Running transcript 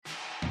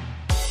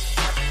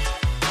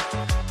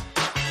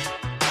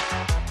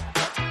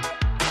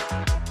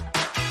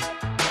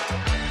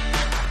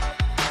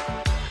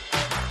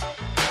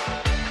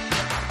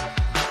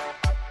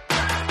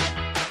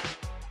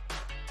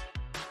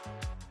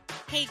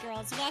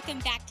girls. Welcome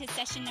back to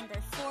session number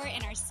 4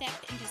 in our Step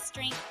into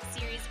Strength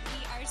series.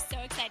 We are so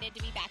excited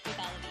to be back with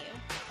all of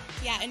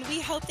you. Yeah, and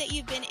we hope that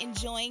you've been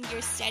enjoying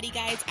your study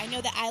guides. I know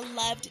that I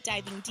loved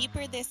diving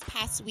deeper this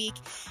past week.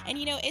 And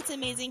you know, it's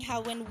amazing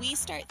how when we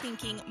start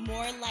thinking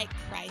more like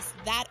Christ,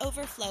 that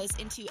overflows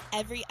into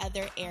every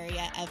other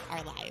area of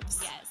our lives.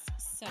 Yes,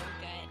 so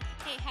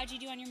good. Hey, how'd you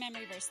do on your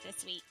memory verse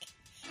this week?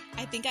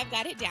 I think I've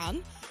got it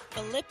down.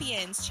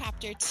 Philippians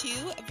chapter 2,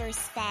 verse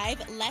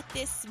 5, let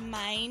this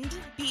mind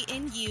be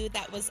in you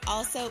that was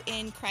also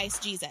in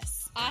Christ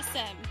Jesus.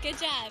 Awesome. Good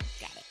job.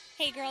 Got it.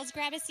 Hey, girls,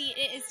 grab a seat.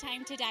 It is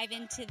time to dive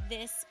into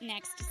this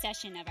next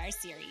session of our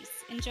series.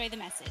 Enjoy the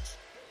message.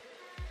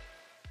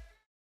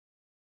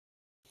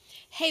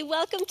 Hey,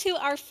 welcome to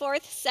our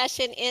 4th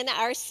session in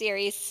our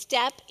series,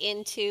 Step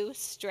into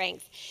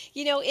Strength.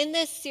 You know, in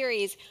this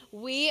series,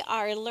 we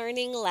are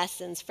learning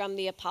lessons from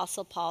the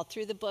Apostle Paul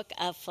through the book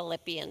of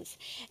Philippians.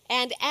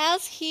 And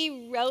as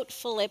he wrote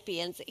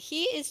Philippians,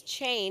 he is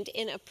chained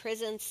in a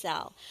prison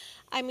cell.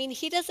 I mean,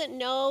 he doesn't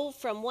know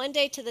from one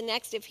day to the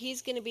next if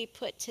he's going to be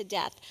put to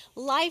death.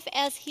 Life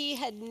as he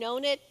had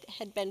known it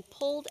had been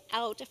pulled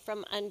out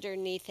from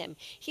underneath him.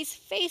 He's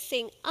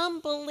facing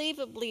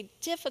unbelievably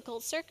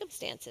difficult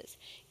circumstances.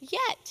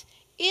 Yet,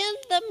 in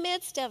the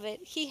midst of it,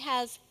 he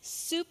has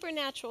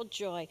supernatural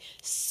joy,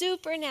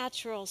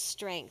 supernatural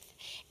strength.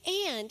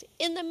 And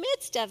in the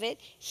midst of it,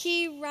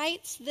 he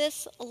writes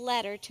this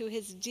letter to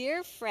his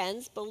dear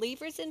friends,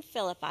 believers in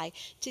Philippi,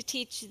 to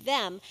teach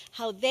them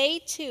how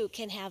they too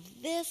can have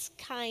this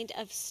kind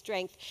of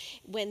strength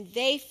when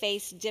they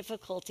face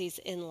difficulties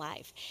in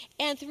life.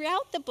 And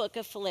throughout the book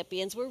of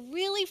Philippians, we're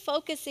really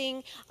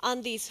focusing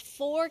on these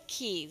 4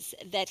 keys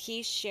that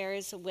he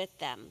shares with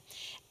them.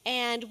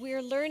 And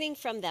we're learning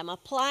from them,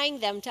 applying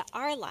them to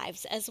our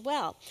lives as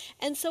well.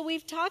 And so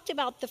we've talked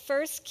about the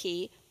first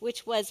key,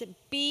 which was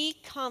be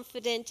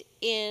confident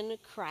in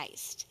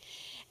Christ.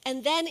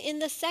 And then in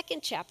the second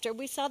chapter,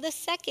 we saw the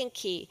second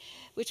key,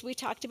 which we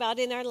talked about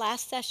in our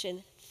last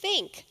session,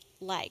 think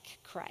like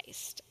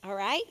Christ. All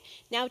right?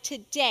 Now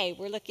today,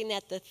 we're looking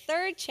at the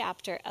 3rd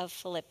chapter of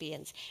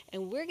Philippians,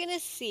 and we're going to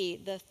see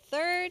the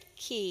 3rd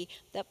key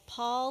that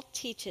Paul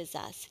teaches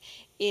us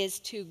is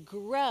to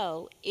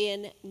grow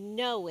in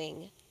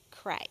knowing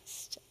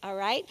Christ. All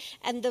right?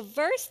 And the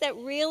verse that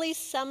really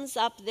sums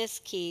up this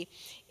key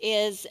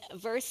is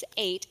verse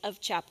 8 of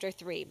chapter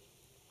 3.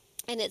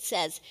 And it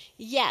says,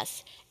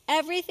 yes,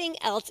 everything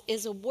else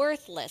is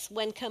worthless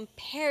when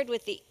compared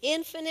with the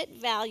infinite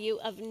value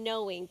of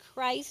knowing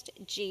Christ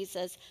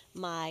Jesus,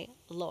 my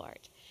Lord.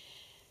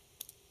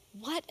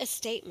 What a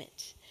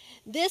statement.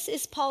 This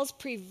is Paul's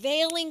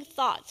prevailing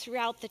thought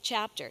throughout the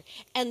chapter.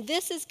 And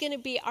this is going to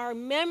be our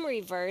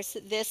memory verse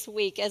this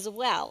week as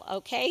well.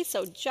 Okay,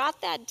 so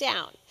jot that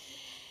down.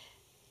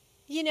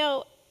 You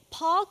know,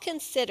 Paul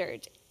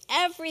considered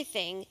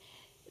everything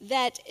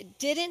that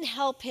didn't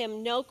help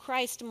him know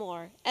Christ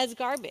more as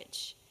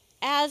garbage,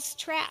 as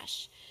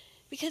trash,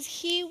 because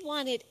he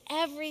wanted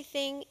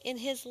everything in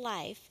his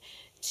life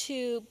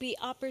to be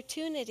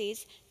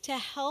opportunities to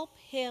help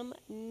him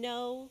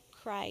know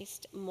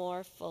Christ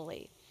more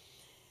fully.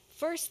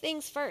 First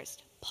things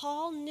first,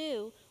 Paul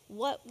knew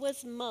what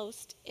was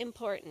most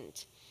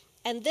important.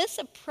 And this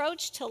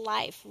approach to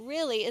life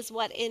really is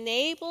what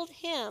enabled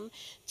him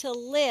to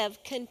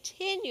live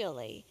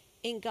continually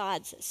in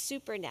God's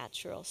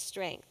supernatural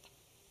strength.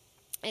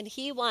 And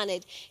he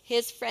wanted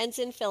his friends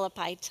in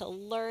Philippi to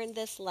learn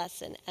this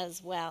lesson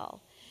as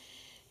well.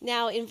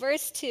 Now, in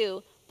verse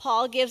 2,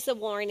 Paul gives a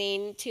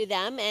warning to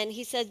them, and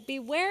he says,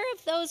 beware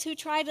of those who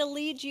try to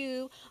lead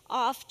you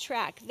off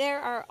track. There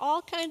are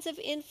all kinds of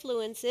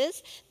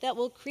influences that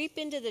will creep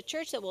into the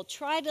church that will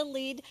try to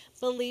lead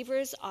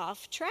believers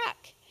off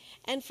track.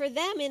 And for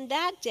them in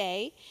that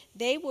day,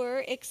 they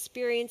were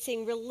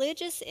experiencing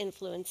religious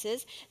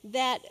influences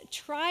that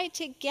tried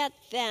to get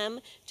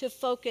them to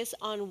focus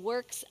on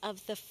works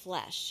of the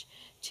flesh,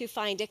 to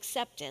find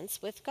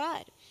acceptance with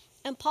God.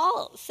 And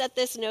Paul set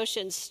this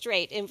notion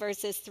straight in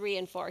verses 3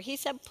 and 4. He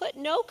said, put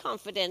no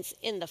confidence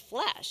in the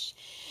flesh.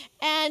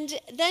 And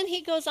then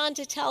he goes on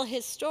to tell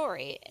his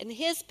story and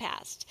his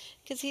past,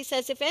 because he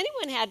says, if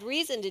anyone had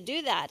reason to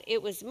do that,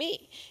 it was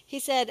me. He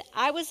said,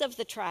 I was of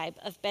the tribe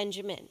of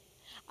Benjamin.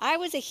 I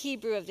was a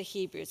Hebrew of the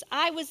Hebrews.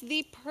 I was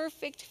the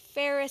perfect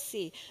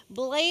Pharisee,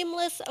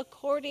 blameless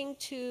according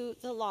to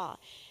the law.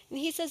 And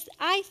he says,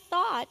 I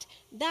thought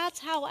that's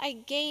how I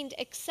gained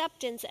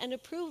acceptance and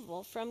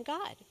approval from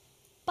God.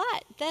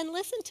 But then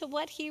listen to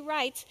what he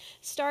writes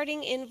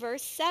starting in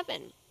verse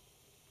 7.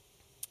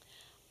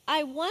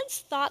 I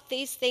once thought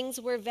these things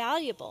were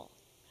valuable,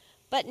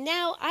 but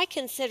now I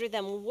consider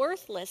them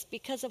worthless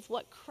because of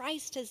what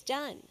Christ has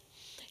done.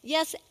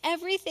 Yes,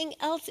 everything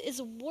else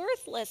is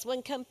worthless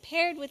when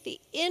compared with the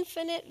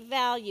infinite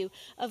value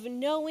of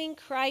knowing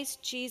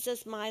Christ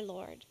Jesus my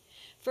Lord.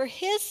 For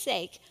his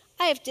sake,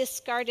 I have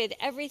discarded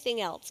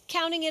everything else,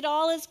 counting it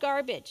all as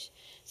garbage,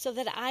 so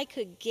that I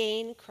could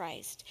gain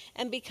Christ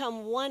and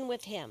become one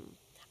with him.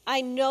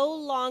 I no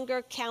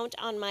longer count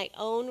on my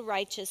own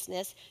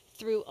righteousness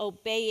through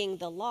obeying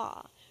the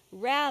law.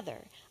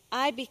 Rather,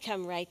 I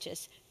become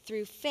righteous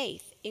through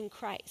faith in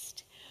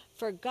Christ.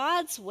 For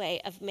God's way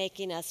of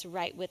making us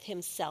right with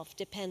himself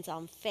depends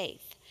on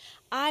faith.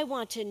 I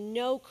want to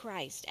know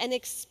Christ and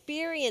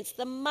experience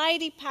the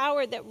mighty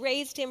power that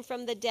raised him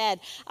from the dead.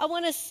 I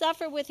want to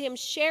suffer with him,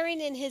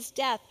 sharing in his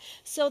death,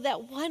 so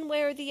that one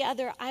way or the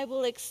other I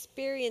will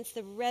experience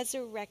the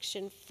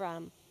resurrection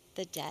from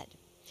the dead.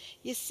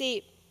 You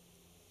see,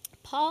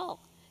 Paul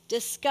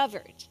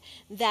discovered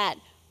that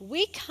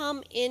we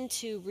come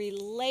into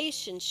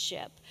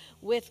relationship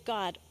with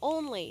God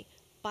only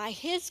by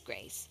his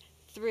grace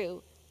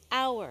through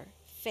our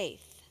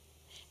faith.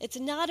 It's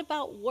not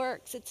about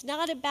works. It's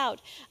not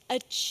about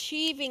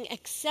achieving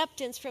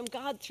acceptance from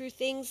God through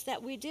things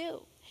that we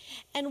do.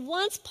 And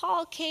once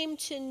Paul came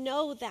to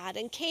know that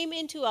and came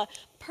into a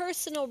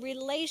personal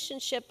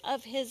relationship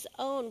of his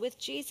own with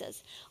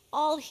Jesus,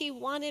 all he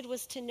wanted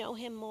was to know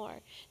him more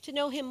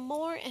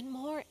and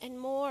more and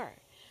more.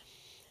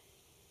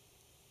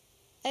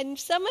 And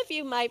some of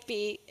you might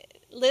be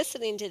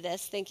listening to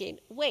this thinking,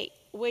 wait,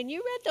 when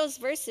you read those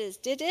verses,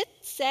 did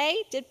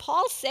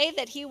Paul say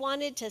that he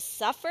wanted to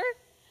suffer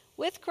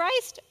with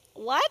Christ?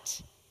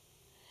 What?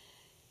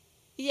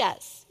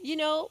 Yes.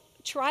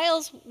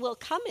 Trials will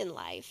come in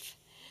life.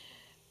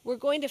 We're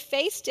going to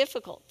face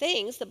difficult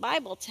things. The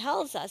Bible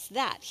tells us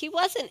that. He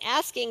wasn't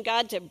asking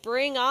God to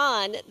bring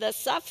on the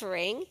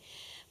suffering,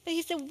 but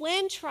he said,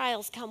 when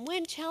trials come,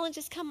 when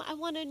challenges come, I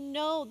want to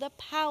know the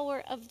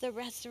power of the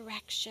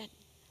resurrection.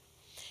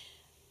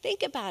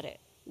 Think about it.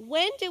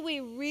 When do we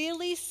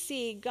really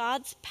see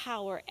God's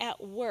power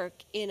at work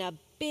in a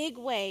big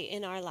way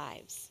in our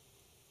lives?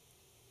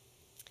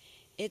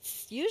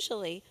 It's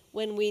usually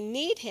when we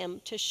need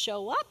him to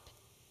show up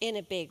in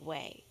a big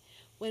way,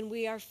 when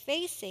we are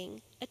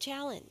facing a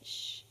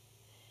challenge.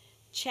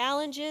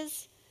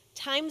 Challenges,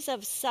 times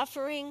of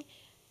suffering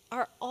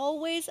are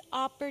always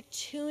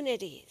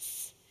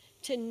opportunities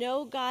to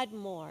know God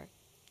more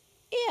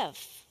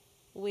if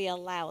we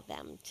allow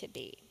them to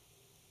be.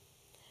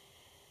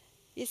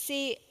 You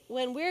see,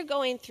 when we're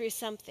going through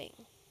something,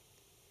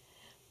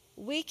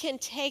 we can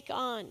take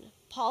on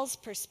Paul's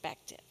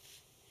perspective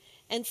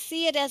and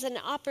see it as an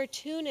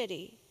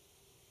opportunity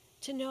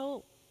to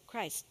know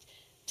Christ,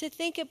 to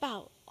think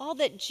about all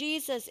that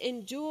Jesus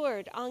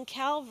endured on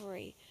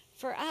Calvary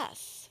for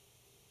us.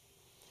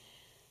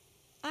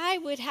 I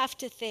would have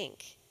to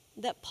think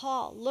that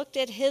Paul looked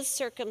at his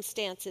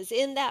circumstances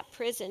in that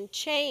prison,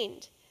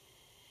 chained,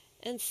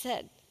 and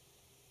said,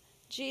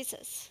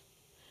 Jesus,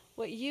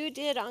 what you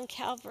did on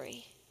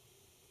Calvary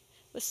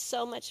was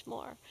so much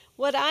more.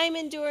 What I'm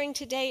enduring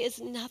today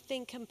is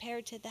nothing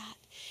compared to that.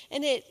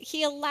 And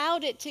he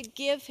allowed it to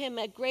give him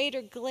a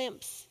greater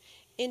glimpse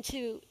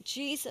into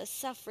Jesus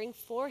suffering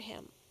for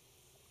him.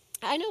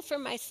 I know for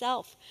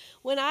myself,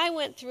 when I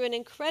went through an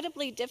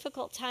incredibly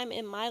difficult time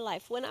in my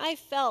life, when I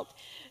felt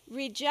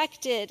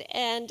rejected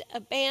and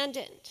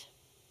abandoned,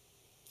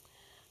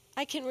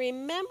 I can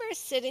remember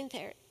sitting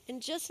there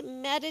and just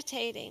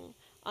meditating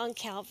on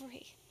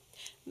Calvary,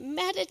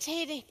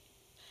 meditating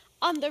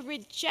on the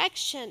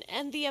rejection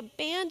and the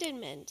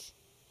abandonment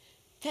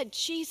that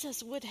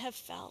Jesus would have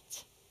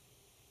felt.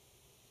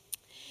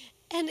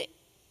 And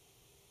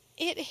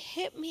it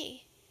hit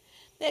me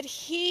that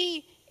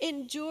he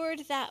endured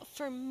that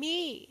for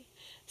me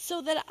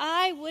so that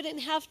I wouldn't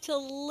have to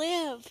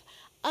live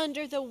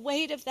under the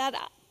weight of that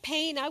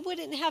pain. I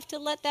wouldn't have to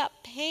let that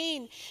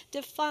pain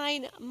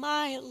define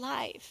my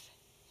life.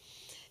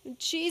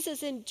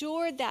 Jesus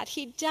endured that.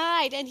 He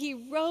died and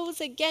he rose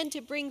again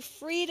to bring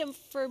freedom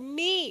for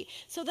me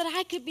so that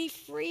I could be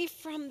free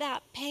from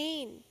that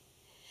pain.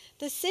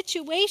 The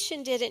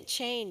situation didn't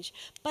change,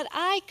 but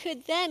I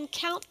could then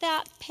count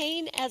that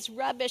pain as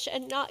rubbish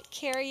and not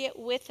carry it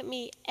with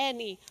me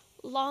any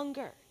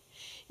longer.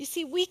 You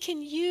see, we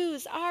can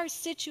use our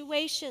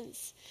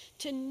situations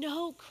to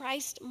know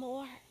Christ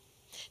more,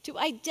 to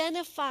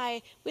identify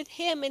with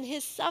him and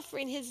his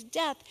suffering, his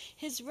death,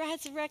 his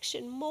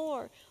resurrection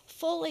more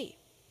fully.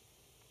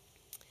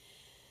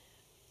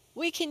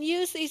 We can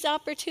use these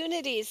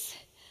opportunities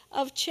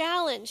of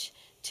challenge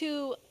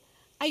to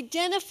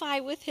identify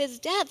with his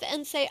death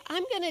and say,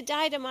 I'm going to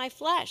die to my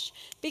flesh.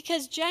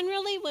 Because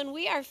generally when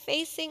we are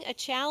facing a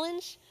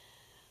challenge,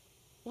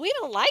 we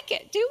don't like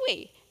it, do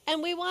we?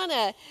 And we want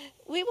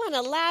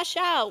to lash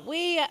out.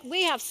 We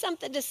have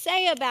something to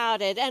say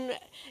about it,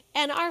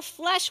 and our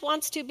flesh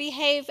wants to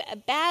behave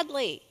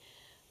badly.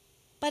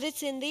 But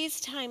it's in these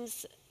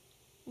times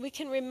we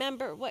can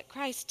remember what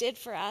Christ did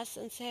for us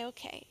and say,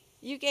 okay,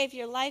 you gave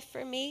your life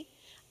for me.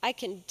 I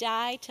can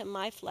die to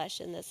my flesh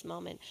in this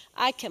moment.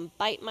 I can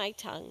bite my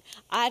tongue.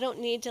 I don't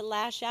need to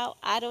lash out.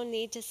 I don't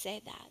need to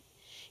say that.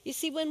 You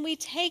see, when we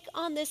take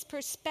on this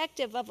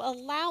perspective of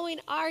allowing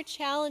our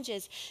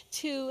challenges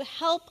to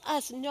help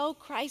us know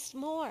Christ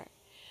more,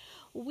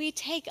 we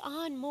take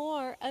on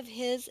more of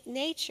his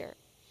nature.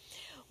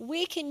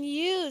 We can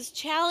use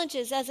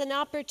challenges as an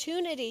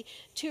opportunity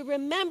to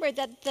remember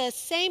that the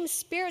same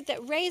Spirit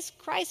that raised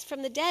Christ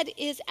from the dead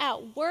is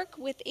at work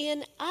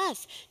within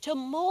us to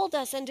mold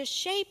us and to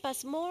shape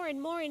us more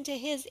and more into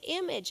His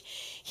image.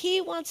 He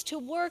wants to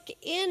work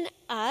in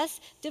us,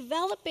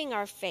 developing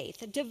our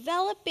faith,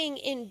 developing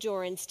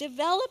endurance,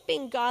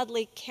 developing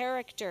godly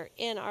character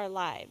in our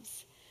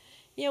lives.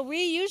 You know,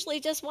 we usually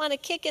just want to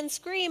kick and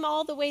scream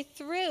all the way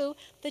through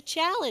the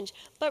challenge.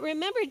 But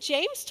remember,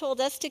 James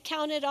told us to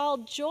count it all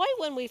joy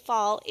when we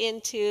fall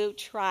into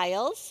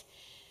trials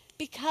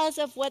because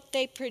of what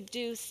they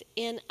produce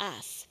in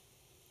us,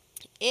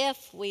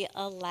 if we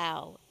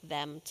allow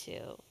them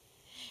to.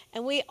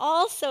 And we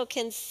also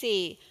can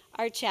see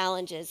our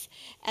challenges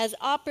as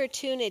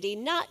opportunity,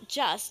 not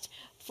just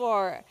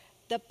for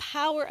the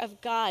power of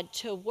God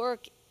to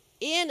work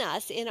in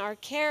us, in our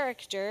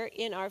character,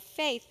 in our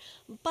faith,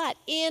 but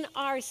in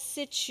our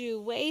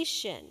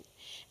situation.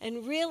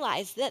 And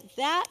realize that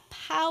that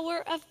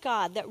power of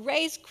God that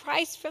raised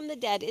Christ from the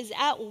dead is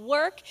at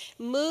work,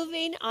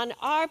 moving on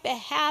our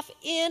behalf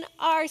in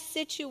our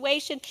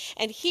situation,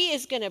 and He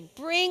is going to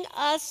bring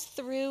us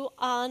through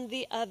on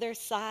the other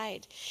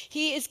side.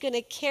 He is going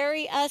to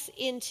carry us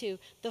into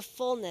the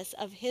fullness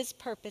of His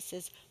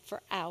purposes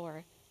for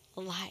our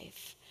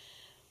life.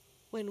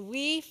 When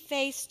we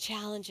face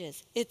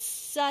challenges, it's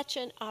such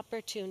an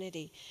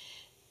opportunity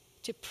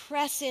to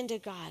press into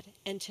God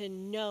and to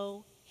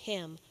know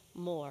Him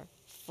more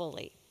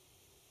fully.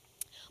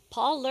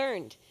 Paul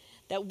learned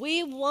that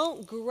we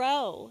won't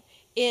grow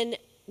in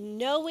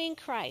knowing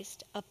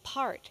Christ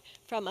apart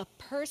from a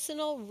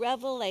personal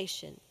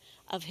revelation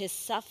of His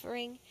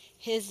suffering,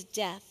 His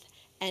death,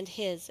 and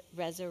His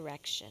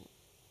resurrection.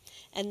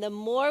 And the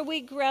more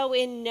we grow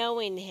in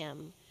knowing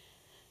Him,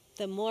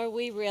 the more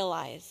we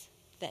realize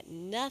that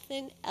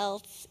nothing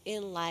else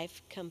in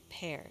life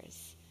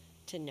compares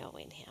to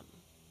knowing Him.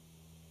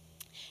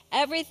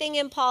 Everything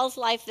in Paul's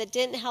life that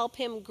didn't help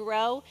him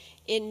grow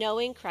in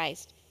knowing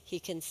Christ, he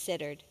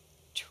considered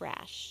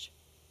trash.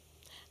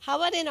 How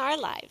about in our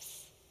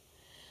lives?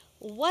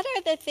 What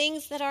are the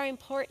things that are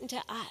important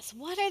to us?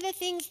 What are the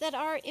things that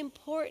are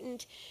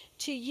important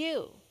to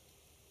you?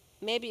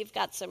 Maybe you've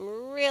got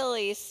some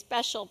really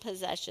special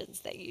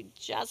possessions that you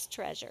just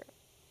treasure.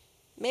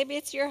 Maybe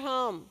it's your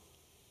home.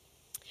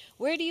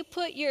 Where do you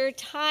put your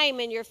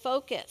time and your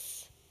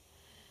focus?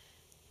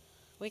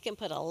 We can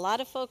put a lot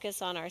of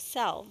focus on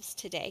ourselves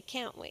today,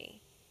 can't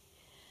we?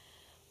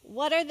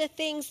 What are the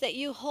things that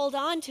you hold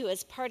on to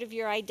as part of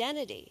your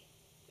identity?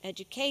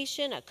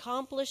 Education,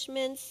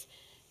 accomplishments,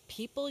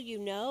 people you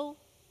know?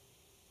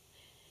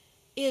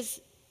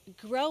 Is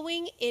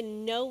growing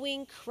in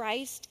knowing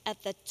Christ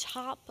at the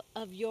top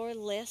of your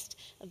list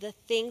of the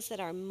things that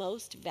are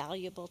most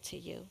valuable to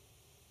you?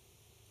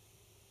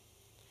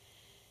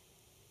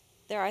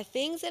 There are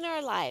things in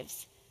our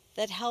lives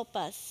that help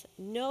us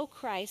know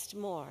Christ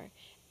more,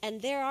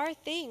 and there are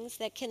things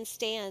that can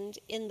stand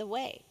in the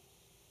way.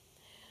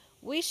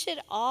 We should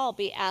all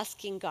be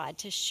asking God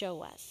to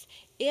show us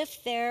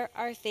if there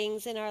are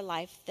things in our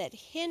life that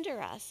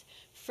hinder us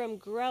from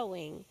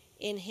growing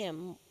in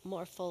Him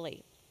more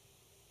fully.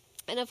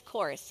 And of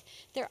course,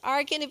 there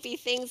are going to be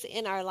things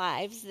in our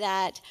lives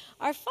that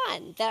are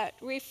fun, that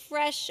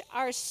refresh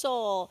our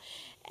soul,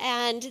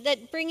 and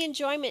that bring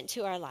enjoyment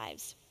to our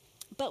lives.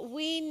 But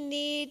we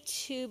need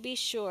to be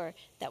sure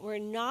that we're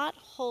not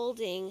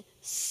holding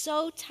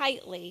so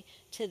tightly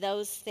to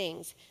those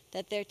things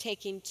that they're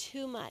taking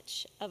too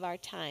much of our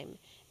time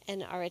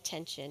and our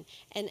attention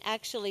and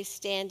actually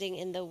standing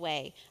in the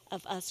way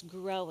of us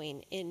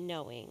growing in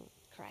knowing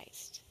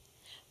Christ.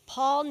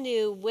 Paul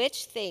knew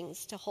which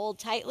things to hold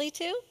tightly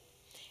to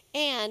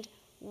and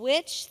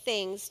which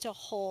things to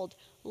hold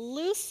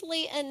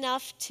loosely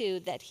enough to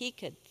that he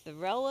could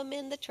throw them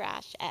in the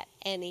trash at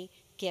any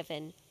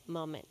given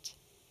moment.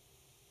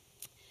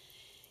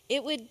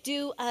 It would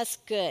do us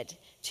good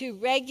to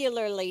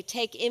regularly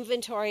take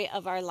inventory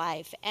of our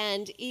life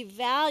and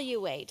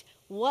evaluate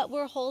what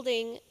we're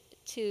holding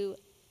to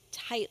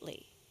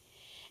tightly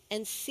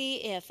and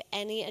see if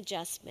any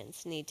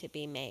adjustments need to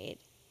be made.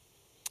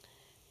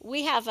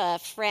 We have a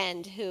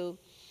friend who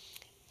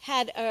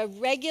had a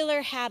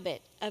regular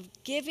habit of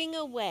giving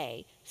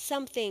away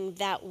something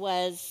that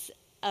was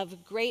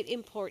of great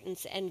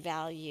importance and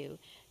value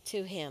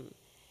to him.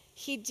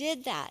 He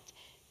did that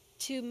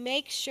to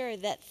make sure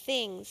that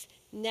things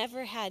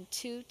never had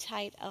too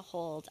tight a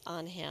hold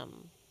on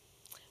him.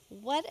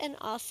 What an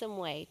awesome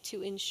way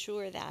to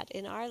ensure that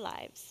in our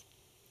lives.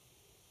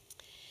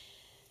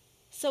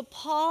 So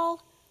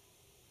Paul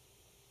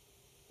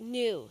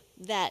knew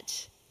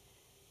that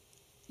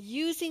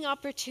using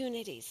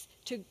opportunities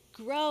to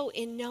grow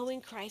in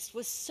knowing Christ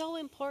was so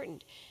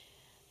important,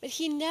 but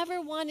he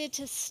never wanted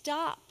to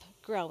stop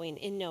growing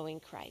in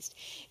knowing Christ.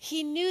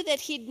 He knew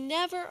that he'd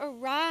never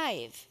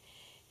arrive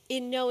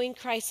in knowing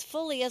Christ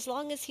fully as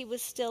long as he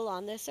was still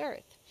on this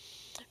earth.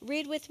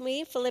 Read with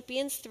me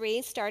Philippians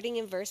 3, starting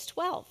in verse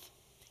 12.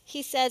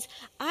 he says,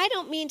 I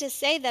don't mean to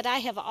say that I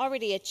have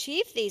already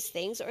achieved these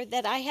things or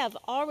that I have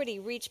already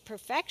reached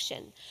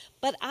perfection,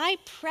 but I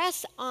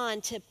press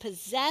on to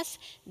possess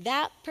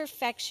that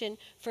perfection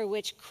for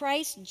which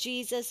Christ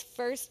Jesus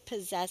first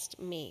possessed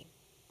me.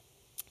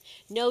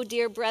 No,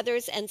 dear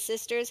brothers and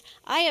sisters,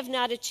 I have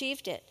not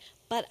achieved it,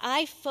 but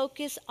I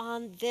focus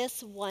on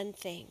this one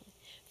thing,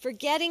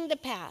 forgetting the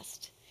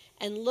past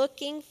and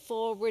looking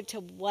forward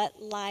to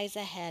what lies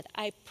ahead.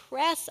 I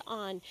press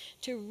on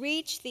to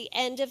reach the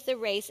end of the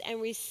race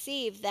and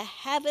receive the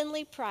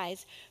heavenly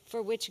prize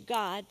for which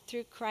God,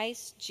 through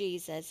Christ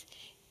Jesus,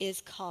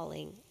 is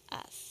calling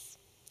us.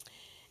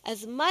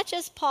 As much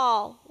as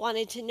Paul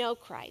wanted to know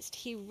Christ,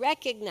 he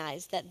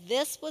recognized that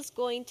this was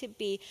going to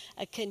be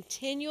a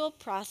continual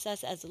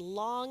process as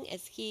long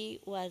as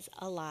he was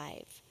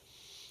alive.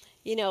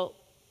 You know,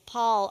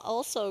 Paul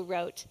also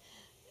wrote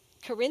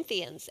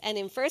Corinthians, and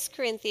in 1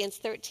 Corinthians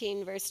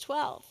 13, verse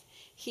 12,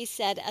 he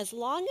said, as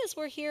long as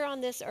we're here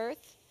on this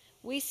earth,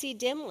 we see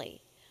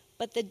dimly,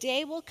 but the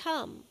day will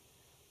come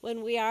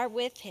when we are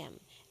with him,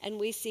 and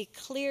we see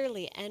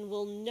clearly and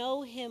will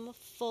know him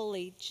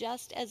fully,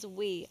 just as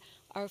we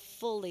are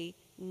fully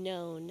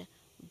known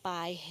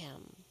by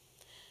him.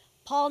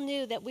 Paul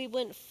knew that we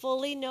wouldn't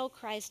fully know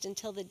Christ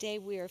until the day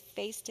we are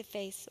face to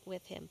face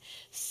with him.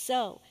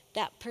 So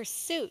that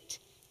pursuit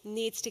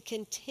needs to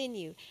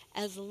continue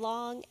as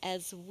long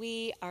as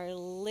we are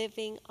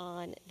living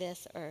on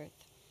this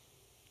earth.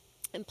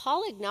 And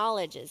Paul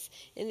acknowledges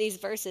in these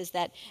verses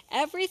that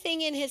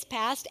everything in his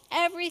past,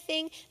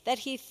 everything that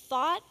he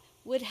thought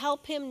would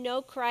help him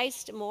know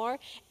Christ more,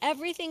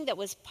 everything that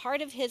was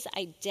part of his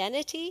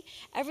identity,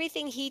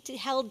 everything he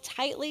held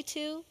tightly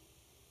to,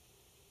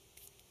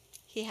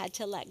 he had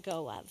to let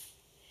go of.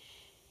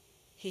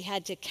 He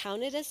had to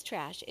count it as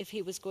trash if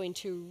he was going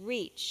to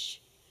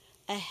reach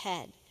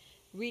ahead,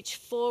 reach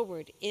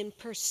forward in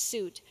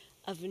pursuit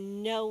of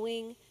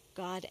knowing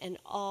God and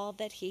all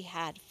that he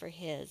had for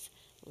his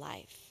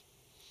life.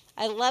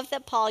 I love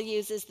that Paul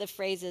uses the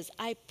phrases,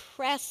 I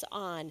press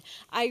on,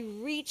 I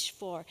reach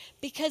for,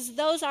 because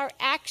those are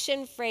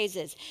action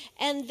phrases,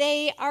 and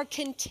they are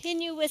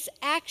continuous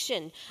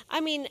action. I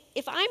mean,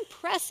 if I'm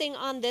pressing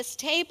on this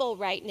table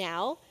right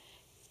now,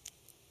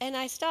 and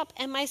I stop,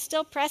 am I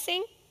still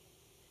pressing?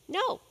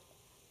 No.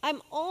 I'm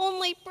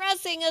only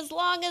pressing as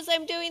long as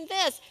I'm doing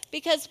this,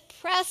 because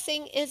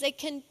pressing is a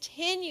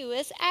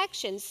continuous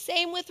action.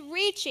 Same with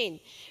reaching.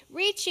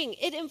 Reaching,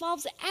 it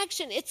involves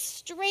action. It's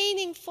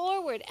straining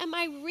forward. Am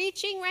I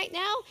reaching right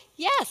now?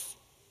 Yes.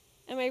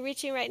 Am I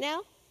reaching right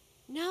now?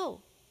 No.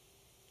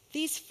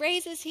 These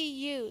phrases he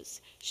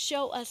used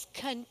show us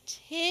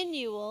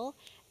continual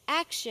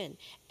action,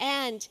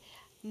 and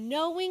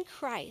knowing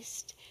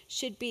Christ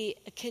should be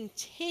a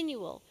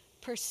continual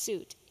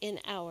pursuit in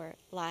our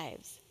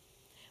lives.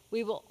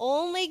 We will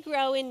only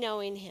grow in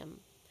knowing him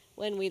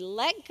when we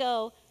let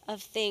go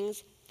of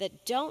things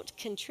that don't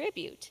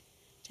contribute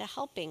to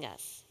helping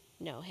us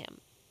know him.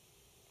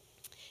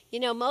 You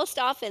know, most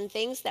often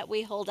things that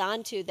we hold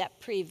on to that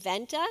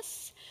prevent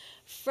us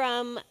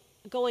from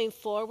going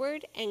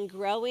forward and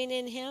growing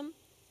in him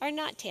are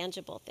not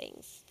tangible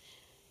things.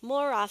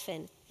 More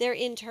often, they're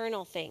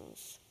internal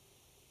things.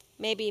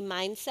 Maybe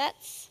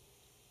mindsets,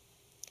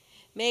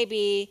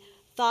 maybe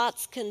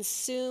thoughts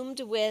consumed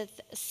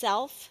with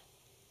self,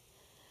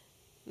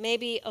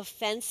 maybe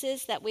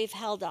offenses that we've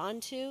held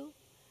on to,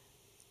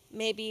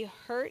 maybe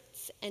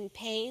hurts and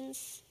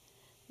pains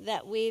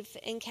that we've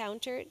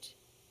encountered,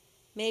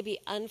 maybe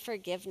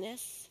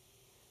unforgiveness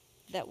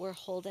that we're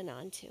holding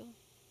on to.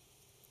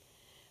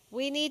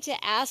 We need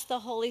to ask the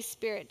Holy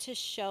Spirit to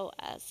show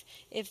us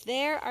if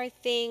there are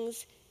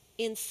things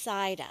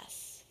inside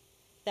us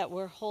that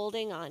we're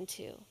holding on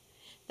to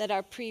that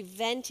are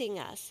preventing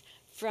us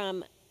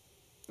from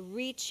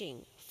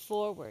reaching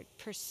forward,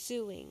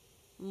 pursuing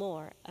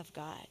more of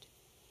God.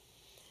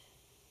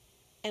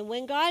 And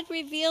when God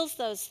reveals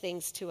those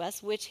things to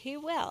us, which he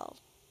will,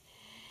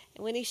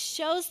 and when he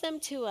shows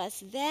them to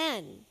us,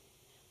 then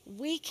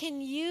we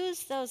can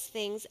use those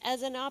things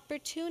as an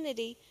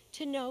opportunity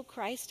to know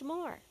Christ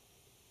more.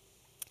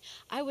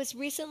 I was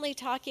recently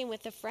talking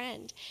with a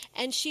friend,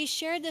 and she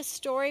shared this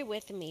story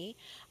with me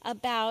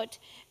about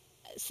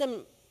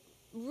some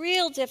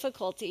real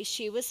difficulties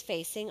she was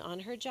facing on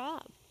her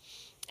job.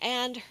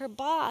 And her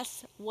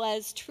boss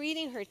was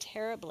treating her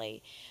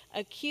terribly,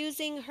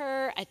 accusing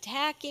her,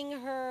 attacking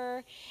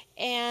her,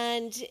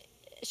 and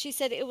she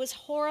said it was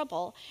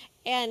horrible,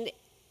 and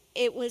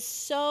it was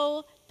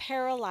so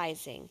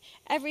paralyzing.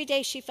 Every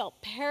day she felt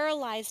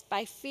paralyzed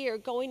by fear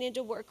going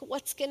into work.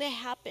 What's going to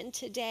happen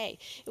today?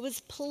 It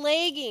was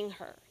plaguing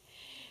her.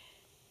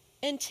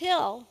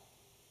 Until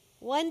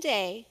one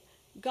day,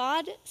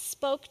 God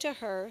spoke to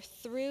her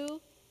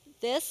through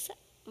this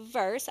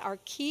verse, our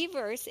key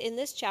verse in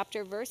this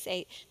chapter, verse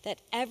 8,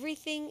 that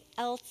everything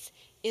else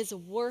is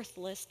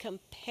worthless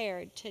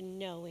compared to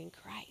knowing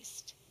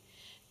Christ.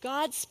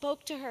 God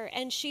spoke to her,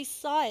 and she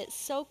saw it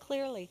so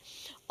clearly.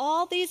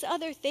 All these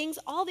other things,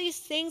 all these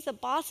things the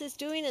boss is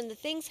doing and the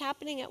things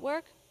happening at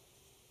work,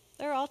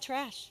 they're all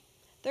trash.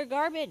 They're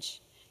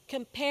garbage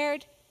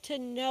compared to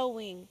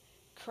knowing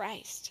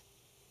Christ.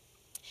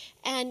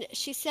 And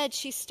she said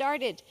she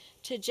started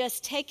to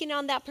just taking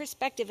on that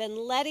perspective and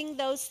letting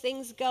those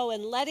things go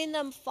and letting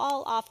them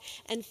fall off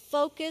and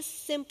focus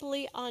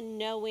simply on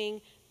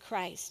knowing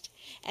Christ.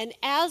 And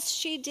as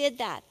she did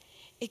that,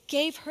 it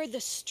gave her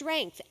the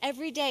strength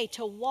every day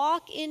to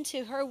walk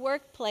into her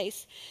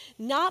workplace,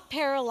 not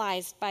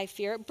paralyzed by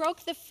fear. It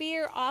broke the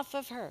fear off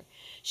of her.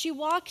 She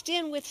walked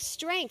in with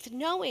strength,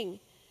 knowing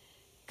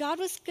God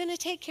was going to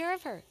take care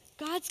of her.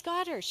 God's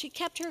got her. She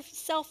kept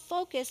herself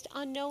focused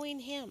on knowing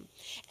him.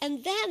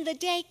 And then the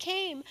day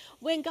came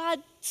when God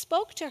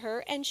spoke to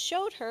her and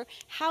showed her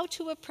how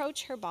to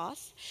approach her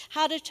boss,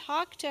 how to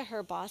talk to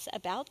her boss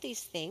about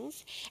these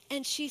things,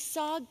 and she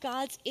saw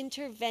God's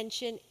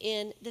intervention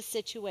in the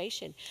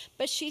situation.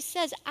 But she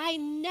says, I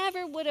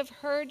never would have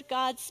heard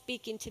God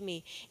speaking to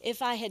me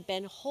if I had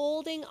been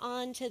holding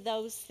on to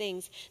those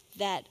things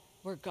that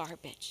were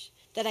garbage,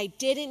 that I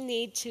didn't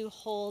need to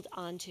hold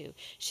on to.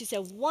 She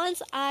said,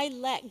 once I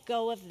let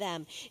go of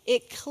them,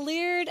 it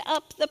cleared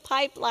up the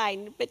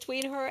pipeline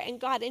between her and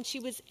God, and she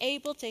was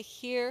able to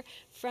hear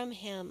from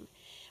him,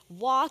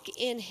 walk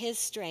in his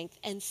strength,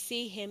 and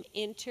see him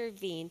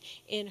intervene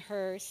in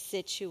her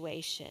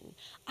situation.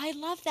 I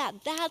love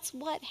that. That's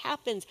what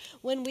happens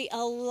when we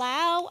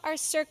allow our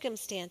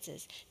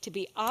circumstances to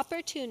be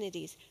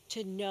opportunities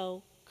to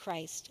know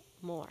Christ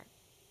more.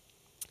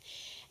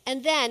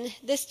 And then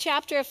this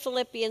chapter of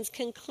Philippians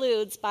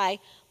concludes by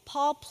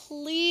Paul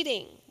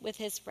pleading with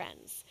his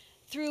friends.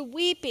 Through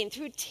weeping,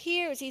 through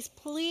tears, he's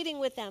pleading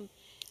with them.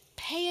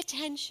 Pay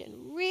attention,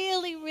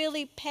 really,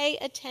 really pay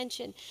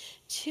attention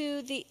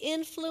to the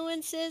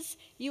influences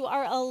you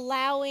are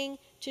allowing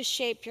to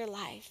shape your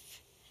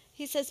life.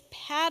 He says,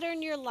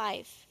 pattern your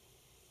life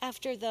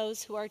after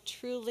those who are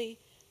truly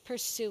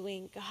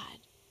pursuing God.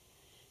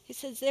 He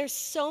says, there's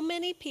so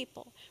many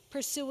people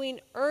pursuing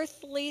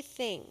earthly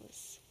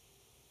things.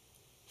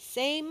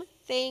 Same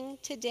thing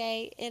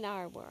today in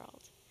our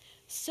world.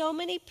 So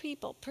many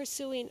people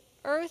pursuing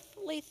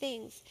earthly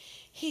things.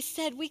 He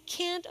said we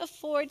can't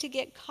afford to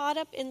get caught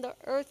up in the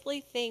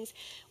earthly things.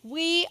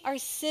 We are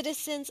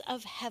citizens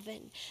of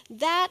heaven.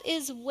 That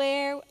is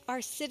where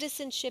our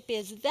citizenship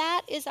is.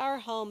 That is our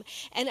home.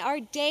 And our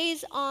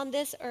days on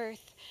this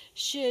earth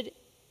should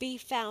be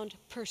found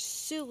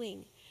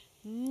pursuing,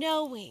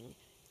 knowing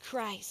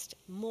Christ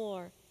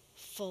more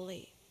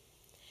fully.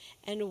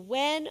 And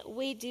when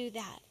we do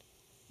that,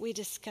 we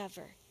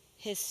discover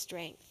his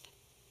strength.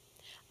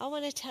 I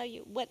want to tell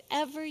you,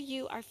 whatever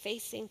you are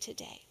facing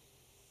today,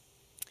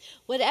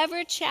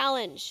 whatever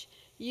challenge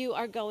you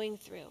are going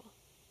through,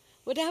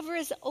 whatever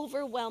is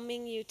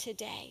overwhelming you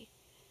today,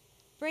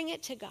 bring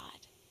it to God.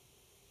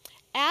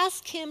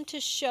 Ask him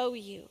to show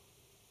you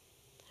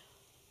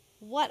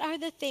what are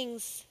the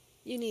things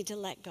you need to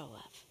let go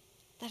of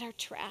that are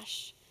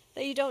trash,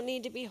 that you don't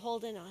need to be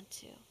holding on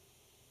to.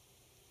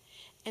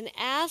 And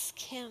ask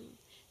him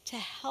to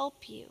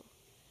help you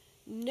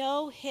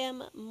know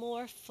him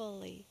more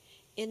fully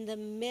in the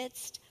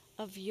midst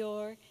of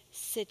your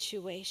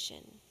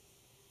situation.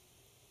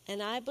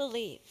 And I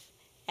believe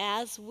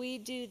as we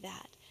do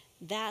that,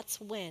 that's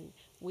when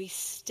we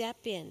step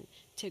in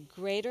to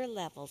greater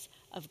levels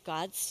of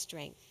God's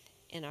strength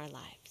in our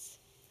lives.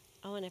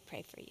 I want to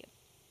pray for you.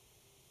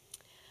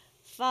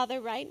 Father,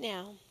 right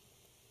now,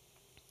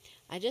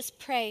 I just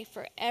pray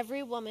for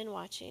every woman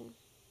watching.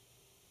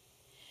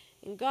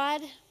 And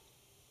God,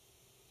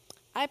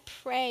 I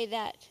pray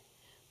that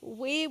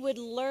we would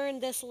learn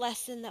this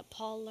lesson that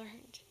Paul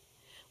learned.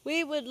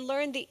 We would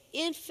learn the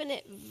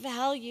infinite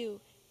value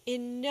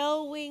in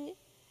knowing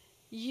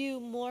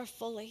you more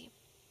fully.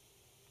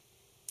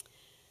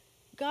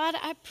 God,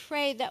 I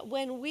pray that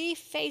when we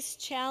face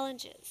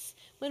challenges,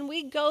 when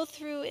we go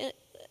through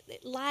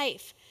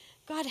life,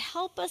 God,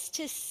 help us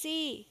to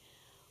see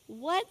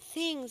what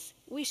things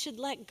we should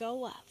let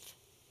go of,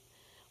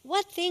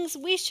 what things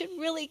we should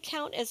really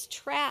count as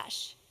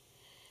trash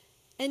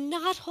and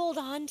not hold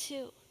on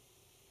to.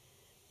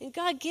 And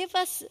God, give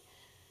us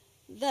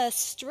the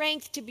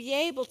strength to be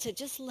able to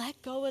just let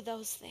go of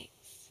those things.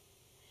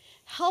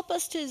 Help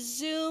us to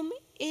zoom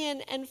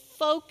in and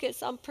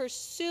focus on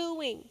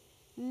pursuing,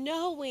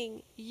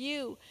 knowing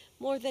you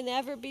more than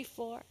ever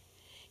before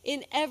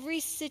in every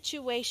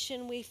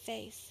situation we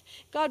face.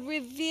 God,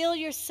 reveal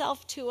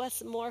yourself to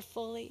us more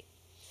fully.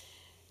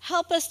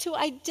 Help us to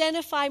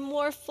identify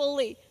more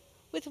fully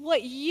with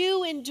what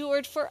you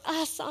endured for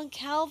us on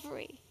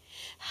Calvary.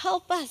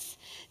 Help us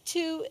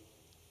to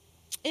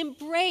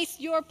embrace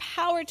your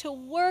power to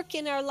work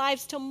in our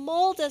lives, to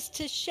mold us,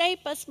 to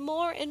shape us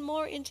more and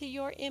more into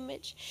your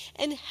image.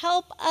 And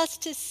help us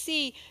to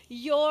see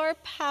your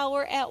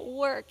power at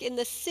work in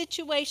the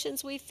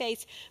situations we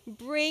face,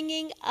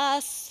 bringing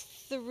us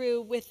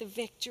through with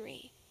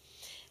victory.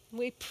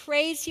 We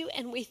praise you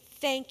and we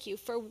thank you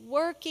for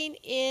working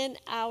in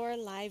our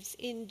lives.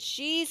 In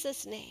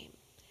Jesus' name,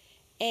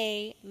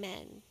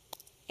 amen.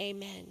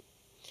 Amen.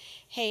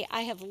 Hey,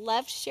 I have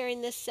loved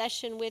sharing this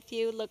session with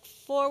you. Look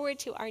forward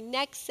to our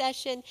next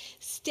session.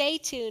 Stay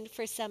tuned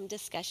for some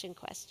discussion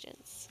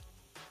questions.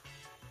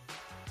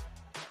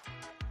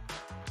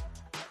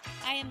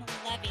 I am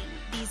loving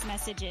these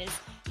messages.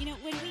 You know,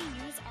 when we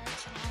use our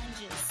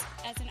challenges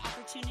as an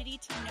opportunity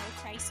to know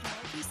Christ more,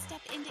 we step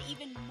into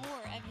even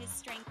more of his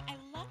strength. I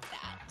love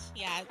that.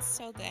 Yeah, it's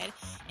so good.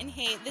 And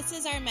hey, this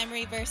is our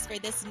memory verse for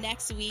this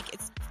next week.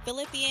 It's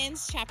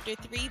Philippians chapter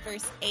 3,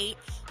 verse 8,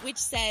 which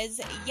says,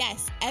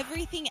 yes,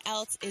 everything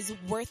else is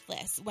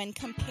worthless when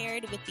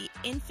compared with the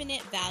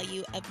infinite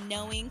value of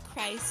knowing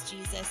Christ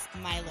Jesus,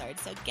 my Lord.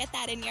 So get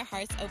that in your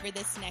hearts over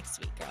this next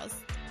week, girls.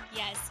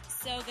 Yes,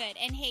 so good.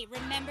 And hey,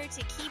 remember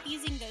to keep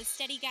using those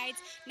study guides.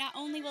 Not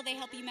only will they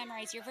help you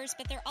memorize your verse,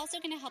 but they're also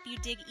going to help you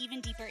dig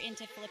even deeper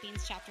into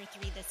Philippians chapter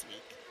 3 this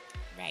week.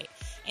 Right.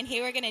 And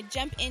here we're going to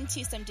jump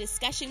into some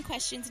discussion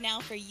questions now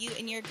for you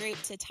and your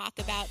group to talk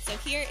about. So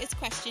here is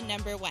question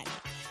number 1.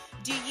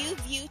 Do you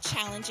view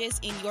challenges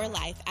in your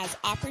life as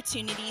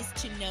opportunities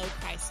to know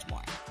Christ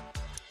more?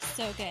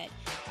 So good.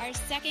 Our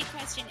second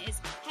question is,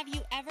 have you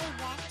ever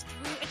walked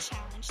through a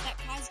challenge that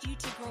caused you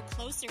to grow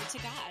closer to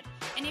God?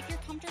 And if you're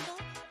comfortable,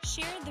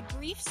 share the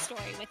brief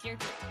story with your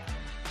group.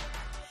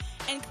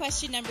 And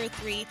question number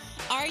 3,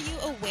 are you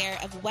aware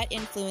of what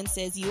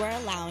influences you are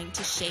allowing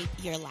to shape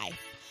your life?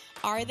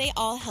 Are they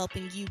all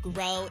helping you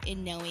grow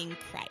in knowing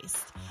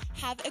Christ?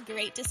 Have a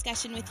great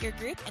discussion with your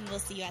group, and we'll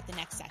see you at the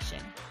next session.